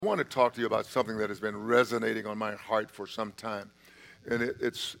I want to talk to you about something that has been resonating on my heart for some time. And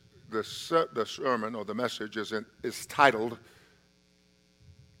it's the sermon or the message is titled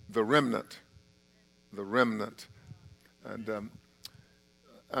The Remnant. The Remnant. And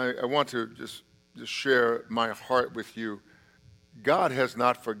I want to just share my heart with you. God has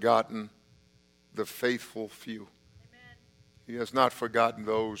not forgotten the faithful few. Amen. He has not forgotten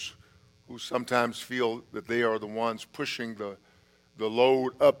those who sometimes feel that they are the ones pushing the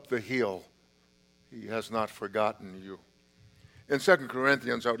load up the hill. He has not forgotten you. In 2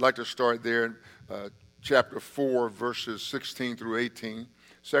 Corinthians, I would like to start there in chapter 4, verses 16 through 18.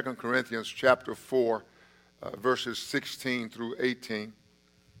 2 Corinthians chapter 4, verses 16 through 18.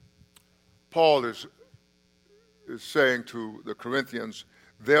 Paul is saying to the Corinthians,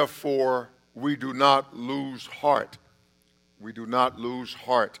 therefore we do not lose heart. We do not lose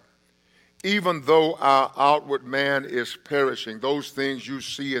heart. Even though our outward man is perishing, those things you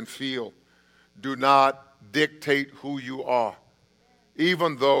see and feel do not dictate who you are.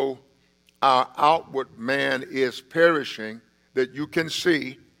 Even though our outward man is perishing, that you can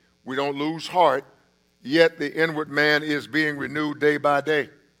see, we don't lose heart, yet the inward man is being renewed day by day.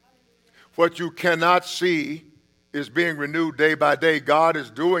 What you cannot see is being renewed day by day. God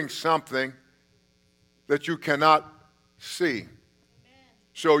is doing something that you cannot see.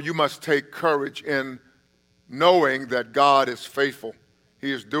 So you must take courage in knowing that God is faithful. He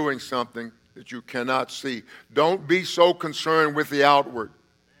is doing something that you cannot see. Don't be so concerned with the outward.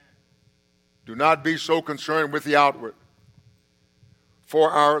 Do not be so concerned with the outward. For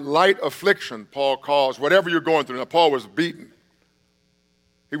our light affliction, Paul calls, whatever you're going through. Now, Paul was beaten.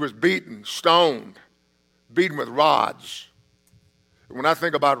 He was beaten, stoned, beaten with rods. When I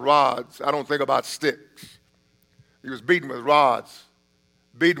think about rods, I don't think about sticks. He was beaten with rods,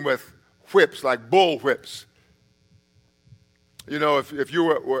 beaten with whips, like bull whips. You know, if you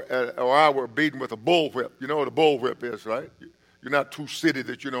or I were beaten with a bull whip, you know what a bull whip is, right? You're not too city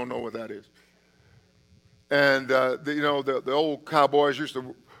that you don't know what that is. And, the old cowboys used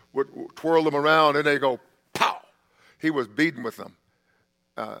to would twirl them around and they go, pow! He was beaten with them.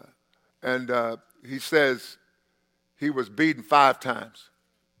 He says he was beaten 5 times,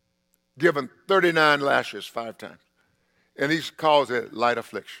 given 39 lashes 5 times. And he calls it light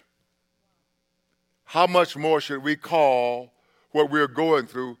affliction. How much more should we call what we're going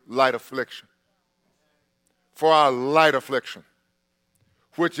through light affliction? For our light affliction,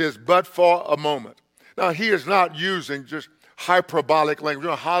 which is but for a moment. Now, he is not using just hyperbolic language.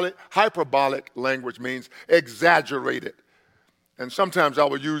 You know, hyperbolic language means exaggerated. And sometimes I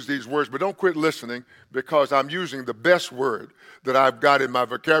will use these words, but don't quit listening because I'm using the best word that I've got in my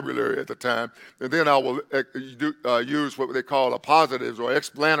vocabulary at the time. And then I will use what they call appositives or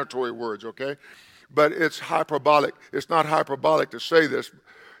explanatory words, okay? But it's hyperbolic. It's not hyperbolic to say this.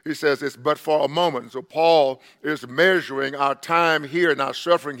 He says it's but for a moment. So Paul is measuring our time here and our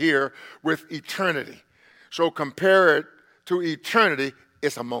suffering here with eternity. So compare it to eternity,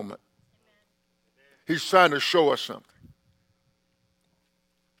 it's a moment. He's trying to show us something,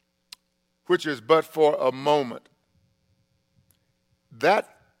 which is but for a moment. That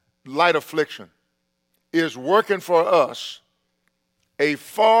light affliction is working for us a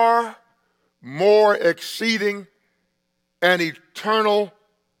far more exceeding and eternal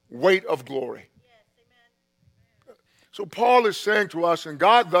weight of glory. Yes, so Paul is saying to us, and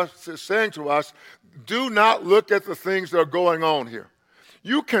God thus is saying to us, do not look at the things that are going on here.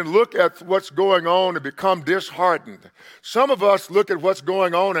 You can look at what's going on and become disheartened. Some of us look at what's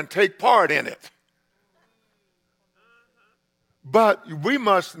going on and take part in it. But we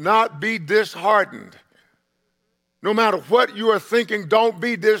must not be disheartened. No matter what you are thinking, don't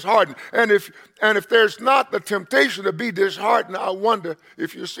be disheartened. And if there's not the temptation to be disheartened, I wonder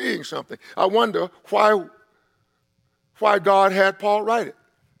if you're seeing something. I wonder why God had Paul write it.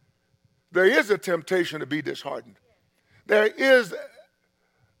 There is a temptation to be disheartened. There is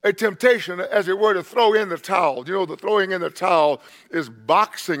a temptation, as it were, to throw in the towel. You know, the throwing in the towel is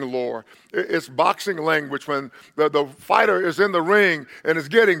boxing lore. It's boxing language when the fighter is in the ring and is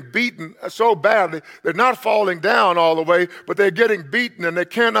getting beaten so badly. They're not falling down all the way, but they're getting beaten and they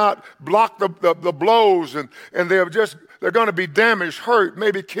cannot block the blows and they're going to be damaged, hurt,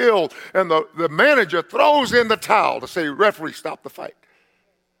 maybe killed. And the manager throws in the towel to say, referee, stop the fight.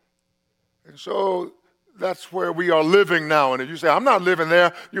 And so that's where we are living now. And if you say, I'm not living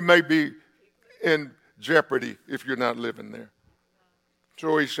there, you may be in jeopardy if you're not living there.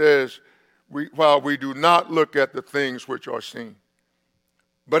 So he says, while we do not look at the things which are seen,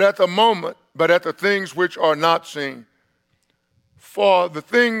 but at the things which are not seen. For the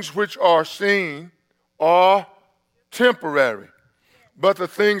things which are seen are temporary, but the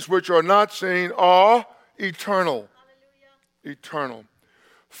things which are not seen are eternal. Eternal.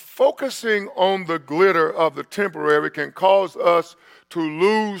 Focusing on the glitter of the temporary can cause us to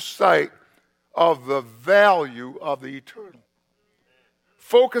lose sight of the value of the eternal.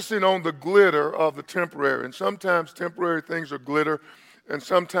 Focusing on the glitter of the temporary. And sometimes temporary things are glitter, and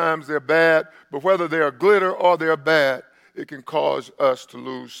sometimes they're bad, but whether they are glitter or they're bad, it can cause us to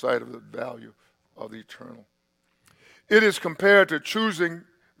lose sight of the value of the eternal. It is compared to choosing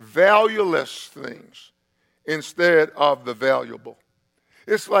valueless things instead of the valuable.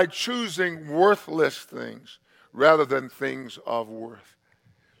 It's like choosing worthless things rather than things of worth.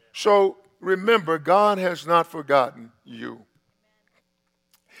 So remember, God has not forgotten you.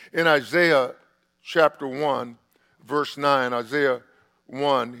 In Isaiah chapter 1, verse 9, Isaiah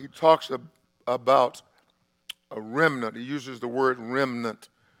 1, he talks about a remnant. He uses the word remnant.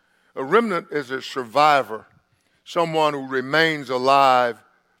 A remnant is a survivor, someone who remains alive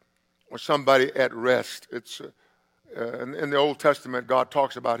or somebody at rest. It's in the Old Testament, God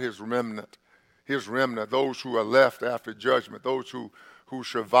talks about his remnant, those who are left after judgment, those who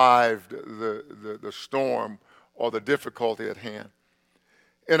survived the storm or the difficulty at hand.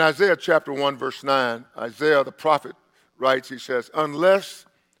 In Isaiah chapter 1, verse 9, Isaiah the prophet writes, he says, unless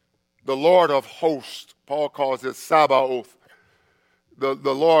the Lord of hosts, Paul calls it Sabaoth, the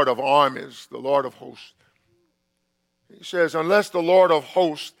Lord of armies, the Lord of hosts. He says, unless the Lord of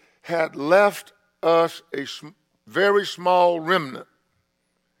hosts had left us a very small remnant.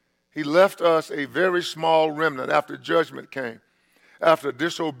 He left us a very small remnant after judgment came. After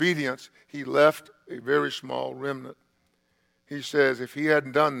disobedience, he left a very small remnant. He says if he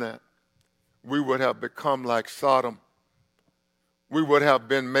hadn't done that, we would have become like Sodom. We would have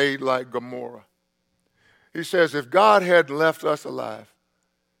been made like Gomorrah. He says if God hadn't left us alive,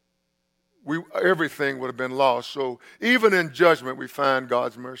 everything would have been lost. So even in judgment, we find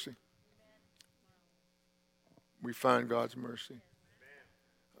God's mercy. We find God's mercy.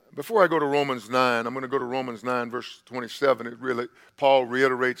 Before I go to Romans 9, I'm going to go to Romans 9, verse 27. Paul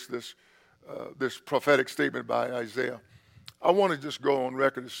reiterates this prophetic statement by Isaiah. I want to just go on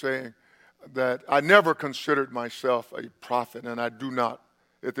record as saying that I never considered myself a prophet, and I do not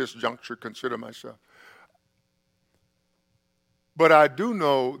at this juncture consider myself. But I do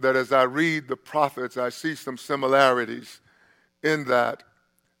know that as I read the prophets, I see some similarities in that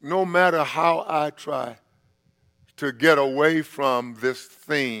no matter how I try to get away from this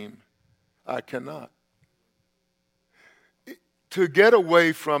theme, I cannot. To get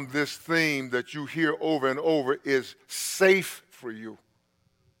away from this theme that you hear over and over is safe for you.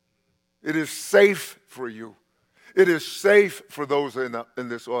 It is safe for you. It is safe for those in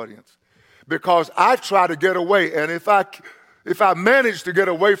this audience. Because I try to get away, and if I manage to get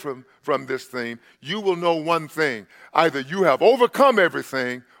away from this theme, you will know one thing. Either you have overcome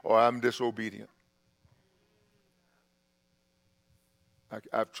everything or I'm disobedient.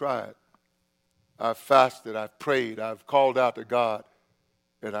 I've tried. I've fasted. I've prayed. I've called out to God,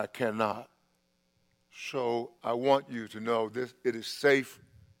 and I cannot. So I want you to know this. It is safe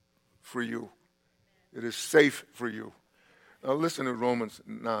for you. It is safe for you. Now listen to Romans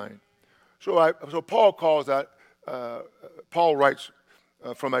 9. So Paul calls out. Paul writes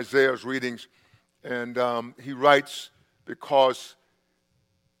from Isaiah's readings, and he writes because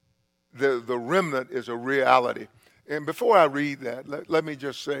the remnant is a reality. And before I read that, let me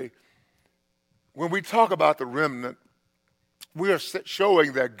just say, when we talk about the remnant, we are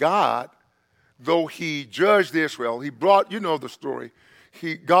showing that God, though he judged Israel, he brought, you know the story,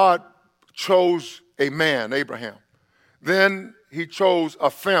 God chose a man, Abraham. Then he chose a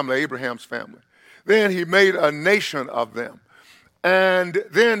family, Abraham's family. Then he made a nation of them. And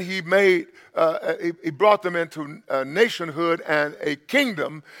then he brought them into a nationhood and a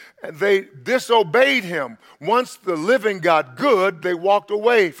kingdom. And they disobeyed him. Once the living got good, they walked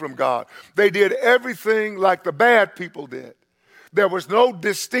away from God. They did everything like the bad people did. There was no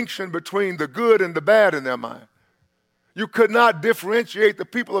distinction between the good and the bad in their mind. You could not differentiate the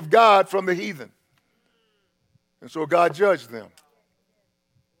people of God from the heathen. And so God judged them.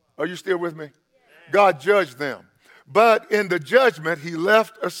 Are you still with me? God judged them. But in the judgment, he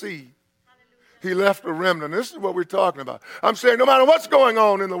left a seed. He left a remnant. This is what we're talking about. I'm saying no matter what's going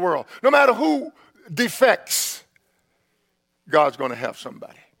on in the world, no matter who defects, God's going to have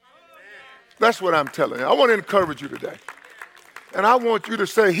somebody. That's what I'm telling you. I want to encourage you today. And I want you to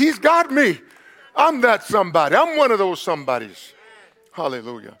say, he's got me. I'm that somebody. I'm one of those somebodies.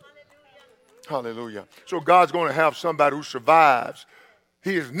 Hallelujah. Hallelujah. So God's going to have somebody who survives.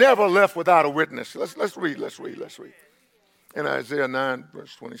 He is never left without a witness. Let's read. In Isaiah 9,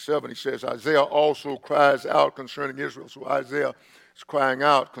 verse 27, he says, Isaiah also cries out concerning Israel. So Isaiah is crying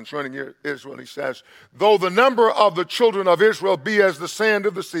out concerning Israel. He says, though the number of the children of Israel be as the sand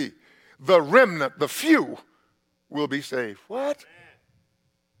of the sea, the remnant, the few, will be saved. What?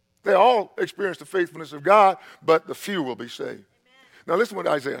 They all experience the faithfulness of God, but the few will be saved. Now listen to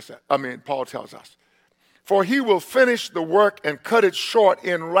what Paul tells us. For he will finish the work and cut it short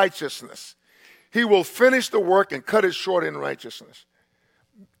in righteousness. He will finish the work and cut it short in righteousness.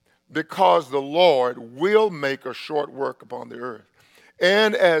 Because the Lord will make a short work upon the earth.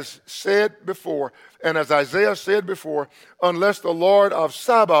 And as said before, and as Isaiah said before, unless the Lord of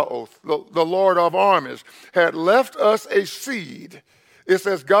Sabaoth, the Lord of armies, had left us a seed, it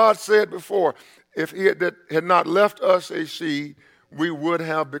says God said before, if he had not left us a seed, we would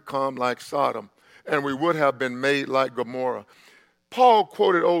have become like Sodom, and we would have been made like Gomorrah. Paul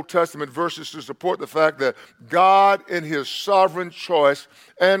quoted Old Testament verses to support the fact that God, in his sovereign choice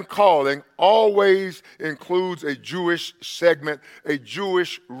and calling, always includes a Jewish segment, a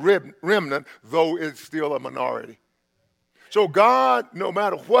Jewish remnant, though it's still a minority. So God, no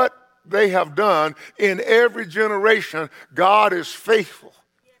matter what they have done, in every generation, God is faithful.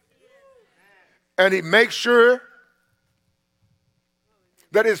 And he makes sure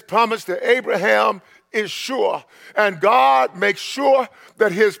that his promise to Abraham is sure. And God makes sure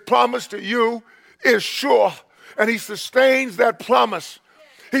that his promise to you is sure. And he sustains that promise.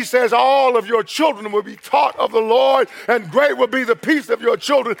 He says all of your children will be taught of the Lord, and great will be the peace of your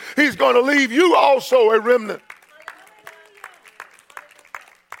children. He's going to leave you also a remnant.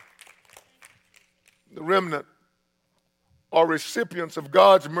 The remnant are recipients of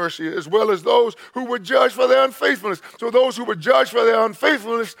God's mercy, as well as those who were judged for their unfaithfulness. So those who were judged for their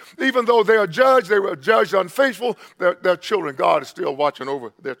unfaithfulness, even though they were judged unfaithful, their children, God is still watching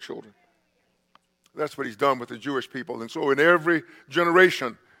over their children. That's what he's done with the Jewish people. And so in every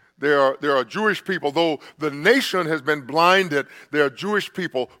generation, there are Jewish people. Though the nation has been blinded, there are Jewish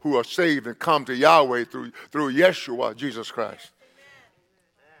people who are saved and come to Yahweh through Yeshua, Jesus Christ.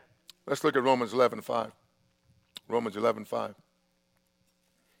 Let's look at Romans 11:5. Romans 11:5.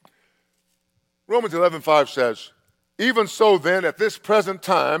 Romans 11:5 says, even so then, at this present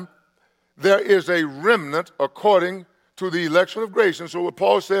time, there is a remnant according to the election of grace. And so what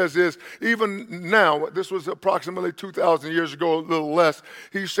Paul says is, even now, this was approximately 2,000 years ago, a little less,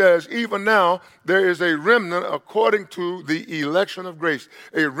 he says, even now, there is a remnant according to the election of grace,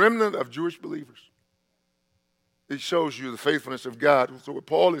 a remnant of Jewish believers. It shows you the faithfulness of God. So what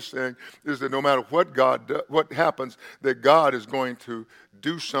Paul is saying is that no matter what happens, that God is going to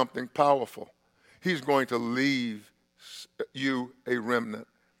do something powerful. He's going to leave you a remnant.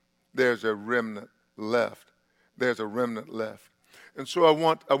 There's a remnant left. There's a remnant left. And so I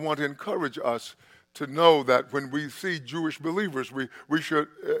want to encourage us to know that when we see Jewish believers, we should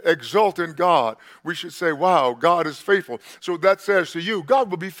exult in God. We should say, wow, God is faithful. So that says to you, God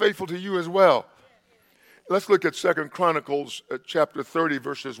will be faithful to you as well. Let's look at 2 Chronicles chapter 30,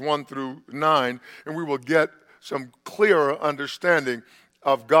 verses 1 through 9, and we will get some clearer understanding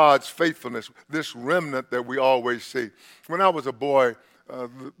of God's faithfulness, this remnant that we always see. When I was a boy,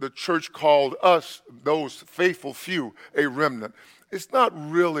 the church called us, those faithful few, a remnant. It's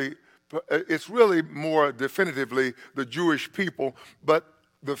really more definitively the Jewish people, but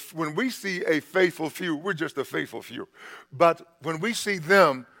when we see a faithful few, we're just a faithful few. But when we see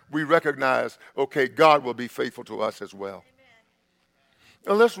them, we recognize, okay, God will be faithful to us as well.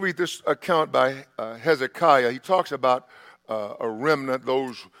 Now let's read this account by Hezekiah. He talks about a remnant,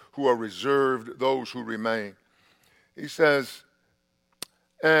 those who are reserved, those who remain. He says,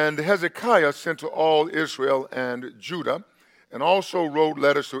 and Hezekiah sent to all Israel and Judah, and also wrote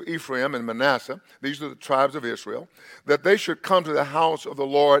letters to Ephraim and Manasseh, these are the tribes of Israel, that they should come to the house of the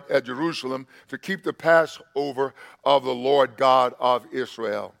Lord at Jerusalem to keep the Passover of the Lord God of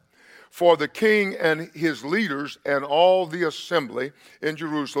Israel. For the king and his leaders and all the assembly in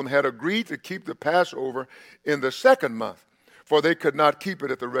Jerusalem had agreed to keep the Passover in the second month, for they could not keep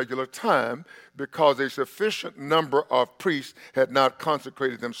it at the regular time because a sufficient number of priests had not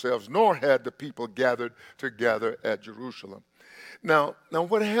consecrated themselves, nor had the people gathered together at Jerusalem. Now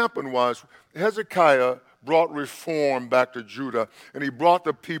what happened was Hezekiah brought reform back to Judah, and he brought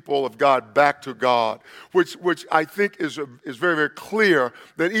the people of God back to God, which I think is very, very clear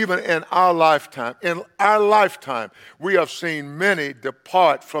that even in our lifetime, we have seen many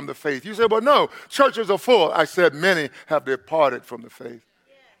depart from the faith. You say, well, no, churches are full. I said many have departed from the faith.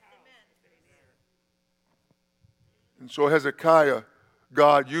 And so Hezekiah,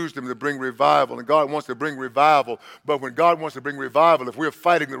 God used him to bring revival, and God wants to bring revival. But when God wants to bring revival, if we're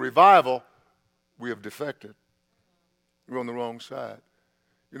fighting the revival, we have defected. We're on the wrong side.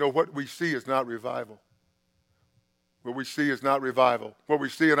 You know, what we see is not revival. What we see is not revival. What we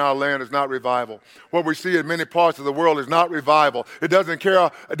see in our land is not revival. What we see in many parts of the world is not revival. It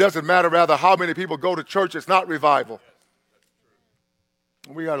doesn't matter rather how many people go to church, it's not revival.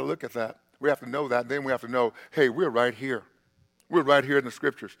 We got to look at that. We have to know that. Then we have to know, hey, we're right here. We're right here in the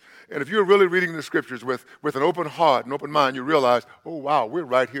Scriptures. And if you're really reading the Scriptures with an open heart and open mind, you realize, oh, wow, we're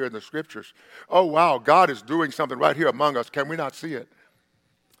right here in the Scriptures. Oh, wow, God is doing something right here among us. Can we not see it?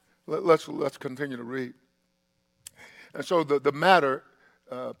 Let's continue to read. And so the matter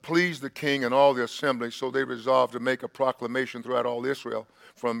pleased the king and all the assembly, so they resolved to make a proclamation throughout all Israel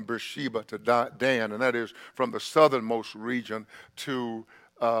from Beersheba to Dan, and that is from the southernmost region to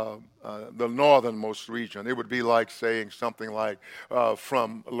the northernmost region. It would be like saying something like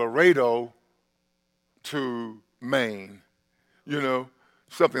from Laredo to Maine,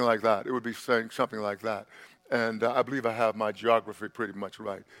 something like that. It would be saying something like that. And I believe I have my geography pretty much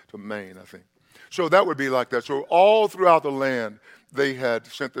right, to Maine, I think. So that would be like that. So all throughout the land, they had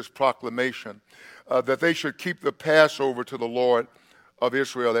sent this proclamation that they should keep the Passover to the Lord of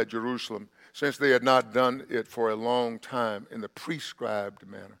Israel at Jerusalem, since they had not done it for a long time in the prescribed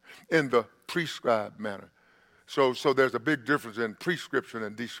manner. In the prescribed manner. So there's a big difference in prescription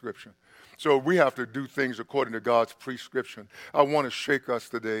and description. So we have to do things according to God's prescription. I want to shake us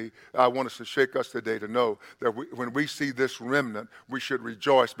today. I want us to shake us today to know that when we see this remnant, we should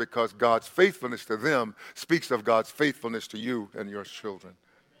rejoice because God's faithfulness to them speaks of God's faithfulness to you and your children.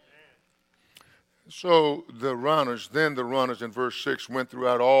 So the runners in verse 6 went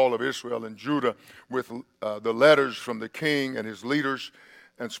throughout all of Israel and Judah with the letters from the king and his leaders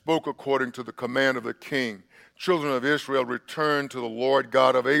and spoke according to the command of the king. Children of Israel, return to the Lord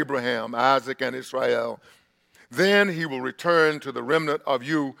God of Abraham, Isaac, and Israel. Then he will return to the remnant of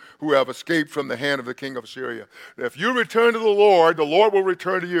you who have escaped from the hand of the king of Syria. If you return to the Lord will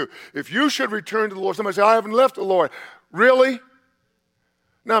return to you. If you should return to the Lord, somebody say, I haven't left the Lord. Really?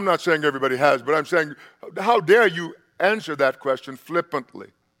 Now, I'm not saying everybody has, but I'm saying, how dare you answer that question flippantly?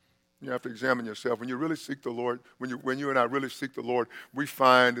 You have to examine yourself. When you really seek the Lord, when you and I really seek the Lord, we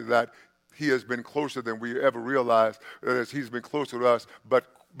find that he has been closer than we ever realized. That is, he's been closer to us, but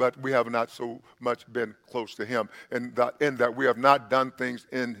we have not so much been close to him, in that we have not done things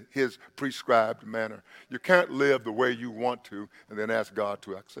in his prescribed manner. You can't live the way you want to and then ask God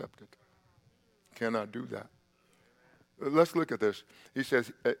to accept it. You cannot do that. Let's look at this. He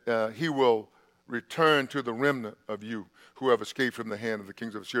says, he will return to the remnant of you who have escaped from the hand of the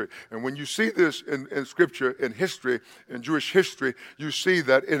kings of Syria. And when you see this in Scripture, in history, in Jewish history, you see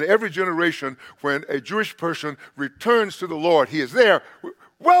that in every generation, when a Jewish person returns to the Lord, he is there.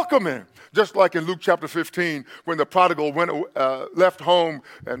 Welcome him. Just like in Luke chapter 15, when the prodigal left home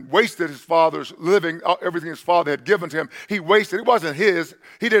and wasted his father's living, everything his father had given to him, he wasted. It wasn't his.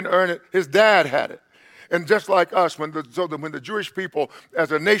 He didn't earn it. His dad had it. And just like us, when the Jewish people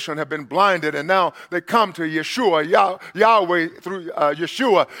as a nation have been blinded, and now they come to Yeshua, Yahweh through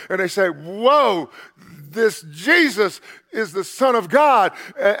Yeshua, and they say, whoa, this Jesus is the Son of God,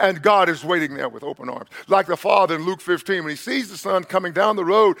 and God is waiting there with open arms. Like the father in Luke 15, when he sees the son coming down the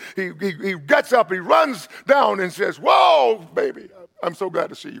road, he gets up, he runs down and says, whoa, baby, I'm so glad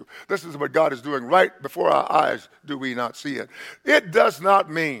to see you. This is what God is doing right before our eyes. Do we not see it? It does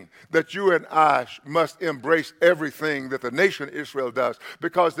not mean that you and I must embrace everything that the nation Israel does,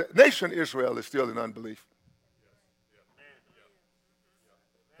 because the nation Israel is still in unbelief.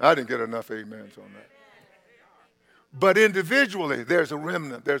 I didn't get enough amens on that. But individually, there's a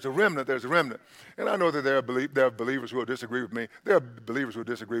remnant, there's a remnant, there's a remnant. And I know that there are believers who will disagree with me. There are believers who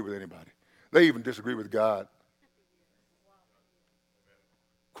disagree with anybody. They even disagree with God.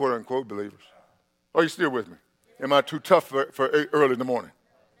 Quote unquote believers. Are you still with me? Am I too tough for early in the morning?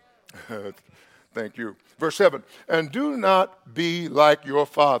 Thank you. Verse 7, and do not be like your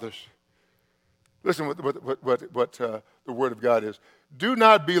fathers. Listen what the word of God is. Do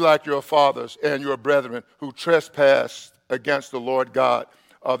not be like your fathers and your brethren who trespassed against the Lord God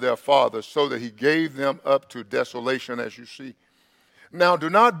of their fathers, so that he gave them up to desolation, as you see. Now do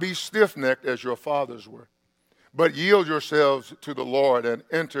not be stiff-necked as your fathers were, but yield yourselves to the Lord and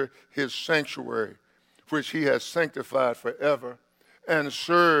enter his sanctuary, which he has sanctified forever, and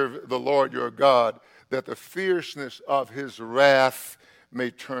serve the Lord your God, that the fierceness of his wrath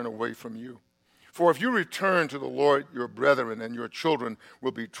may turn away from you. For if you return to the Lord, your brethren and your children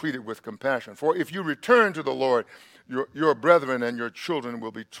will be treated with compassion. For if you return to the Lord, your brethren and your children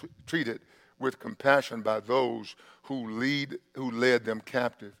will be treated with compassion by those who led them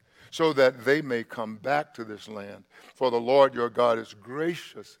captive, so that they may come back to this land. For the Lord your God is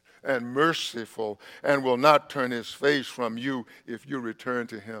gracious and merciful, and will not turn his face from you if you return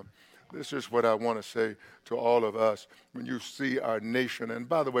to him. This is what I want to say to all of us when you see our nation. And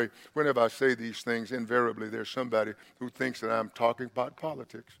by the way, whenever I say these things, invariably there's somebody who thinks that I'm talking about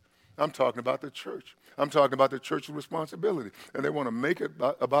politics. I'm talking about the church. I'm talking about the church's responsibility. And they want to make it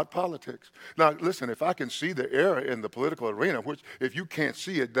about politics. Now, listen, if I can see the error in the political arena, which if you can't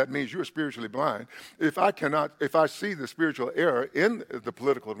see it, that means you're spiritually blind. If I see the spiritual error in the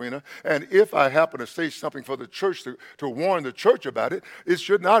political arena, and if I happen to say something for the church to warn the church about it, it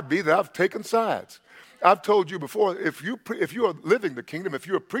should not be that I've taken sides. I've told you before, if you are living the kingdom, if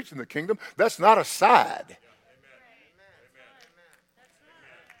you are preaching the kingdom, that's not a side.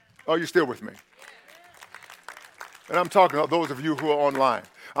 Are you still with me? And I'm talking about those of you who are online.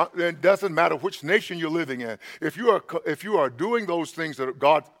 It doesn't matter which nation you're living in. If you are doing those things that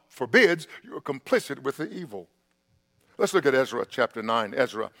God forbids, you're complicit with the evil. Let's look at Ezra chapter 9.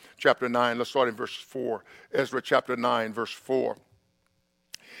 Ezra chapter 9, let's start in verse 4. Ezra chapter 9, verse 4.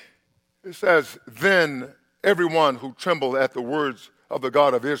 It says, then everyone who trembled at the words of the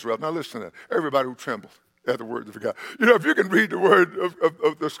God of Israel. Now listen to that. Everybody who trembled at the words of God. You know, if you can read the word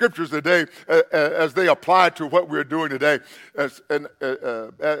of the scriptures today as they apply to what we're doing today, as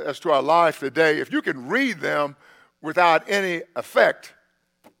to our life today, if you can read them without any effect,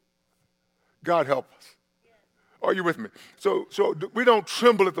 God help us. Are you with me? So we don't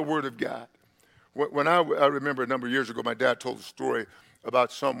tremble at the word of God. When I remember a number of years ago, my dad told a story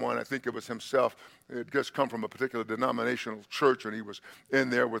about someone, I think it was himself. It had just come from a particular denominational church, and he was in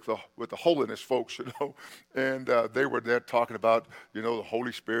there with the holiness folks, you know, and they were there talking about, you know, the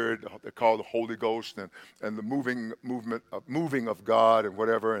Holy Spirit, they call the Holy Ghost, and the moving of God and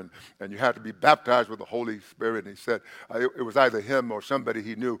whatever, and you had to be baptized with the Holy Spirit. And he said it was either him or somebody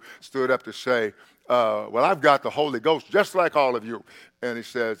he knew stood up to say, well, I've got the Holy Ghost just like all of you. And he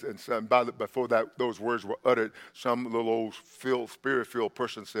says, and before those words were uttered, some little old spirit-filled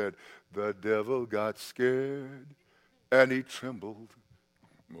person said, the devil got scared and he trembled.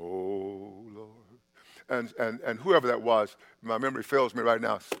 Oh, Lord. And whoever that was, my memory fails me right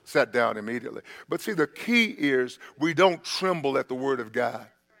now, sat down immediately. But see, the key is we don't tremble at the word of God.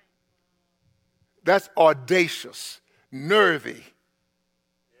 That's audacious, nervy,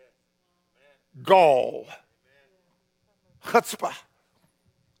 gall, chutzpah,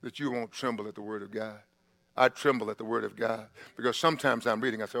 that you won't tremble at the word of God. I tremble at the word of God because sometimes I'm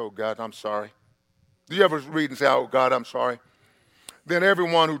reading, I say, oh, God, I'm sorry. Do you ever read and say, oh, God, I'm sorry? Then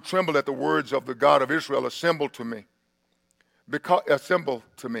everyone who trembled at the words of the God of Israel assembled to me because of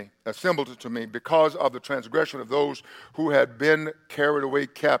the transgression of those who had been carried away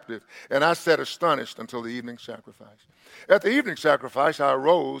captive. And I sat astonished until the evening sacrifice. At the evening sacrifice, I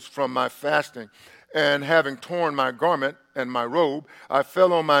arose from my fasting, and having torn my garment and my robe, I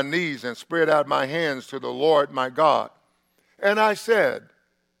fell on my knees and spread out my hands to the Lord my God. And I said,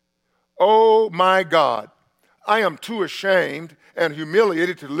 oh my God, I am too ashamed and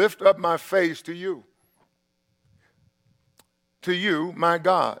humiliated to lift up my face to you. To you, my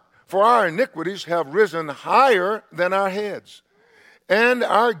God, for our iniquities have risen higher than our heads, and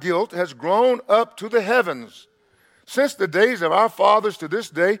our guilt has grown up to the heavens. Since the days of our fathers to this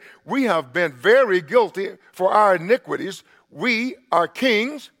day, we have been very guilty for our iniquities. We, our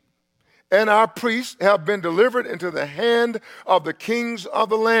kings, and our priests have been delivered into the hand of the kings of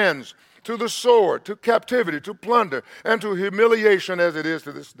the lands, to the sword, to captivity, to plunder, and to humiliation as it is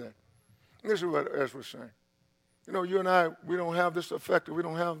to this day. This is what Ezra's saying. You know, you and I, we don't have this effect, we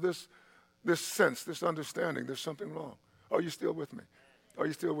don't have this sense, this understanding. There's something wrong. Are you still with me? Are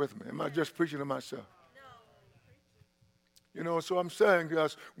you still with me? Am I just preaching to myself? You know, so I'm saying,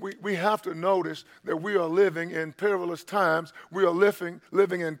 guys, we have to notice that we are living in perilous times. We are living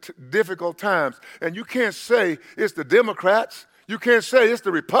in difficult times. And you can't say it's the Democrats. You can't say it's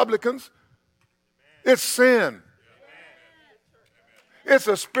the Republicans. It's sin. It's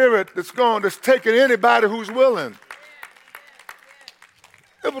a spirit that's taking anybody who's willing.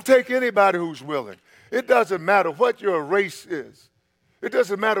 It will take anybody who's willing. It doesn't matter what your race is. It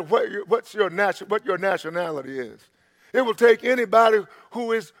doesn't matter what your nationality is. It will take anybody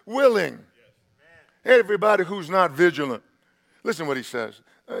who is willing. Everybody who's not vigilant. Listen what he says.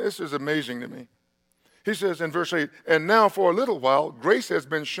 This is amazing to me. He says in verse 8, and now for a little while, grace has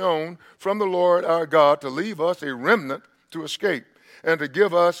been shown from the Lord our God to leave us a remnant to escape and to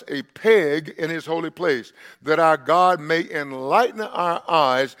give us a peg in his holy place, that our God may enlighten our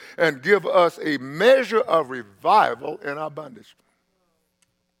eyes and give us a measure of revival in our bondage.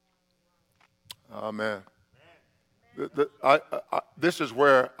 Amen. This is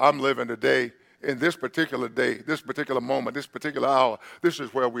where I'm living today, in this particular day, this particular moment, this particular hour. This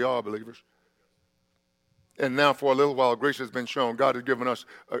is where we are, believers. And now for a little while, grace has been shown. God has given us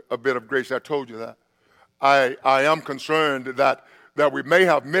a bit of grace. I told you that. I am concerned that we may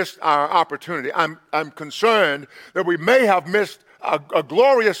have missed our opportunity. I'm concerned that we may have missed a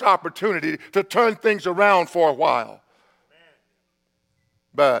glorious opportunity to turn things around for a while.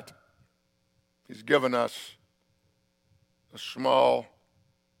 But he's given us a small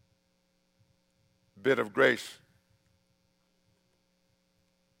bit of grace.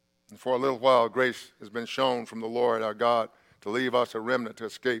 And for a little while, grace has been shown from the Lord our God to leave us a remnant to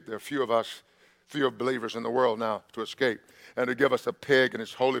escape. There are few believers in the world now to escape, and to give us a peg in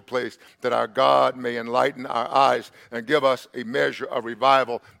his holy place, that our God may enlighten our eyes and give us a measure of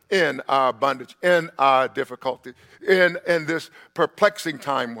revival in our bondage, in our difficulty, in this perplexing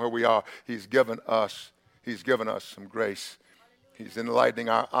time where we are. He's given us some grace. He's enlightening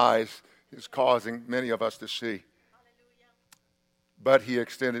our eyes. He's causing many of us to see. But he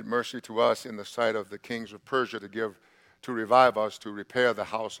extended mercy to us in the sight of the kings of Persia to revive us, to repair the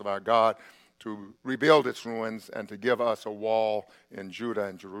house of our God, to rebuild its ruins, and to give us a wall in Judah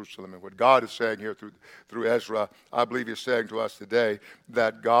and Jerusalem. And what God is saying here through Ezra, I believe he's saying to us today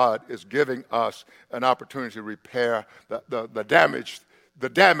that God is giving us an opportunity to repair the damage,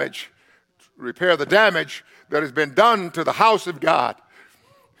 repair the damage that has been done to the house of God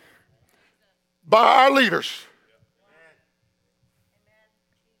by our leaders.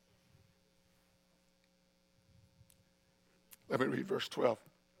 Let me read verse 12.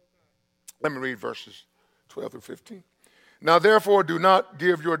 Let me read verses 12 through 15. Now, therefore, do not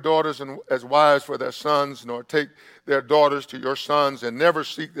give your daughters as wives for their sons, nor take their daughters to your sons, and never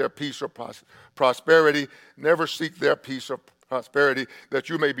seek their peace or prosperity. Never seek their peace or prosperity, that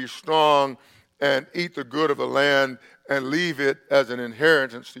you may be strong and eat the good of the land and leave it as an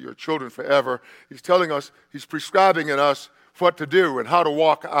inheritance to your children forever. He's telling us, he's prescribing in us what to do and how to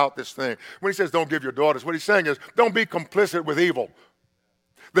walk out this thing. When he says don't give your daughters, what he's saying is don't be complicit with evil.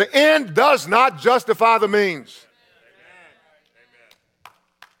 The end does not justify the means.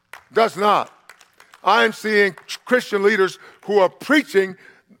 Does not. I'm seeing Christian leaders who are preaching,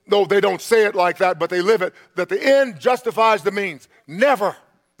 though they don't say it like that, but they live it, that the end justifies the means. Never.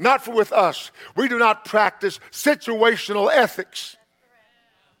 Not with us. We do not practice situational ethics.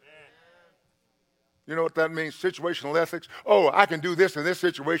 You know what that means, situational ethics? Oh, I can do this in this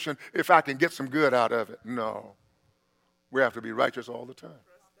situation if I can get some good out of it. No. We have to be righteous all the time.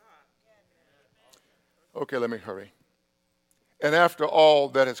 Okay, let me hurry. And after all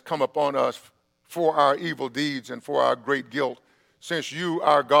that has come upon us for our evil deeds and for our great guilt, since you,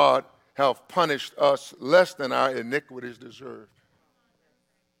 our God, have punished us less than our iniquities deserve,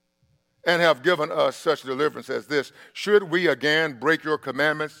 and have given us such deliverance as this, should we again break your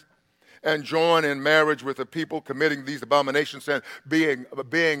commandments and join in marriage with the people committing these abominations and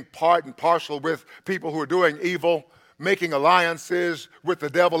being part and parcel with people who are doing evil, making alliances with the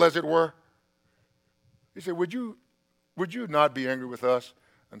devil, as it were? He said, would you not be angry with us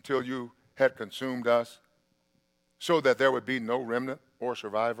until you had consumed us, so that there would be no remnant or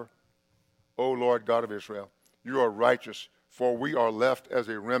survivor? O Lord God of Israel, you are righteous, for we are left as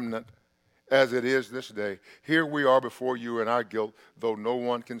a remnant, as it is this day. Here we are before you in our guilt, though no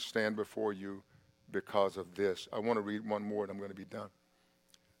one can stand before you because of this. I want to read one more and I'm going to be done.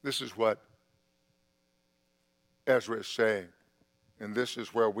 This is what Ezra is saying, and this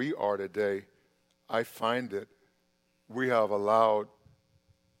is where we are today. I find that we have allowed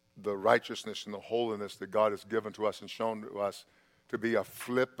the righteousness and the holiness that God has given to us and shown to us to be a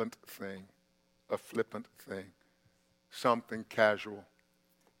flippant thing, something casual.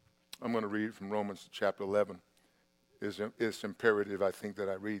 I'm going to read from Romans chapter 11. It's imperative, I think, that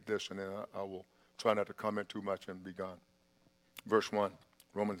I read this, and then I will try not to comment too much and be gone. Verse 1,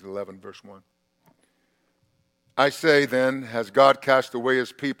 Romans 11, verse 1. I say then, has God cast away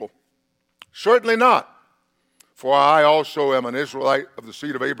his people? Certainly not. For I also am an Israelite of the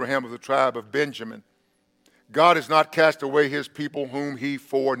seed of Abraham, of the tribe of Benjamin. God has not cast away his people whom he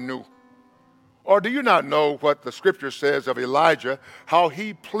foreknew. Or do you not know what the scripture says of Elijah, how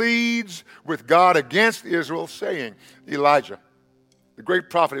he pleads with God against Israel, saying, Elijah, the great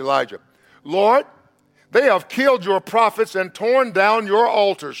prophet Elijah, Lord, they have killed your prophets and torn down your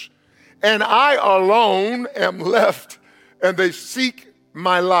altars, and I alone am left, and they seek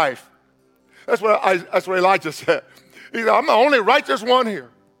my life. That's what Elijah said. He said, I'm the only righteous one here.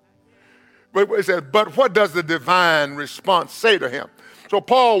 But he said, but what does the divine response say to him? So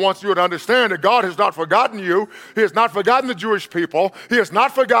Paul wants you to understand that God has not forgotten you. He has not forgotten the Jewish people. He has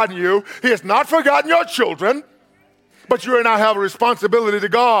not forgotten you. He has not forgotten your children. But you and I have a responsibility to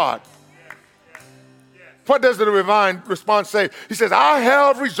God. What does the divine response say? He says, I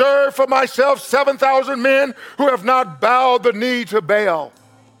have reserved for myself 7,000 men who have not bowed the knee to Baal.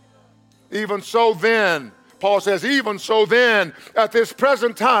 Even so then, Paul says, even so then, at this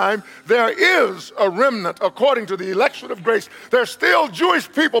present time, there is a remnant according to the election of grace. There's still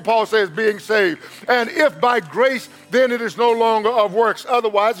Jewish people, Paul says, being saved. And if by grace, then it is no longer of works.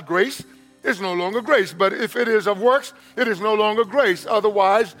 Otherwise, grace is no longer grace. But if it is of works, it is no longer grace.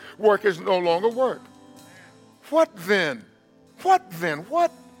 Otherwise, work is no longer work. What then? What then?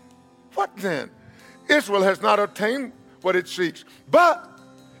 What then? Israel has not obtained what it seeks. But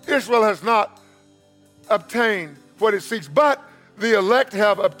Israel has not obtained what it seeks, but the elect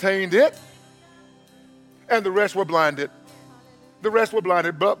have obtained it, and the rest were blinded. The rest were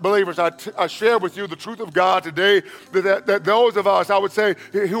blinded. But believers, I share with you the truth of God today, that those of us, I would say,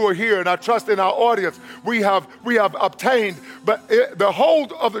 who are here, and I trust in our audience, we have obtained, but the whole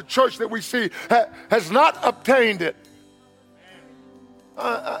of the church that we see has not obtained it.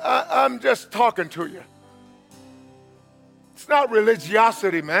 I'm just talking to you. It's not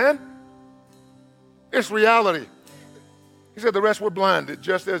religiosity, man. It's reality. He said the rest were blinded,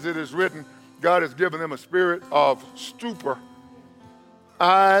 just as it is written, God has given them a spirit of stupor,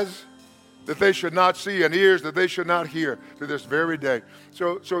 eyes that they should not see and ears that they should not hear to this very day.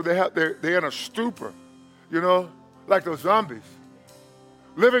 So they're in a stupor, you know, like those zombies,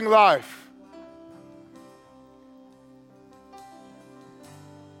 living life.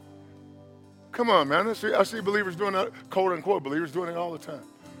 Come on, man. I see believers doing that, quote unquote, believers doing it all the time.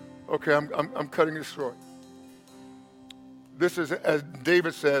 Okay, I'm cutting this short. This is, as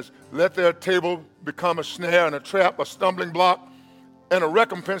David says, let their table become a snare and a trap, a stumbling block, and a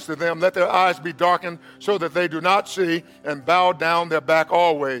recompense to them. Let their eyes be darkened so that they do not see, and bow down their back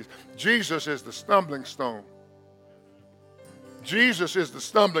always. Jesus is the stumbling stone. Jesus is the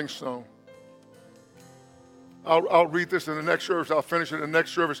stumbling stone. I'll read this in the next service. I'll finish it in the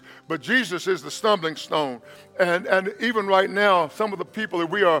next service. But Jesus is the stumbling stone. And even right now, some of the people that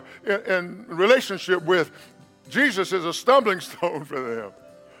we are in relationship with, Jesus is a stumbling stone for them.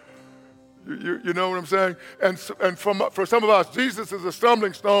 You know what I'm saying? And for some of us, Jesus is a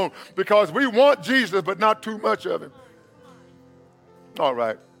stumbling stone because we want Jesus, but not too much of him. All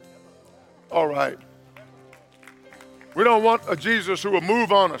right. We don't want a Jesus who will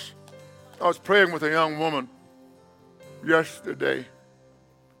move on us. I was praying with a young woman yesterday.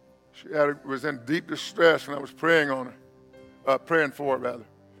 She was in deep distress, and I was praying for her rather.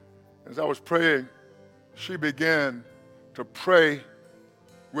 As I was praying, she began to pray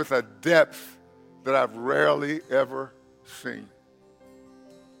with a depth that I've rarely ever seen.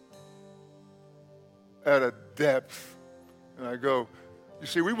 At a depth. And I go, you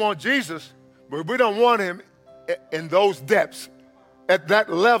see, we want Jesus, but we don't want him in those depths, at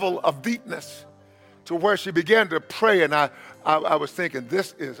that level of deepness, to where she began to pray, and I was thinking,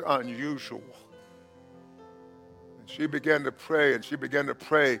 this is unusual. And she began to pray,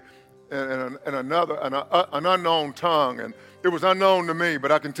 in an unknown tongue, and it was unknown to me,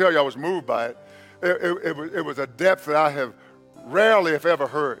 but I can tell you I was moved by it. It was a depth that I have rarely, if ever,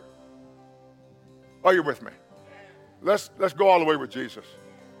 heard. Are you with me? Let's go all the way with Jesus,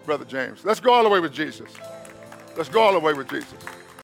 Brother James. Let's go all the way with Jesus. Let's go all the way with Jesus.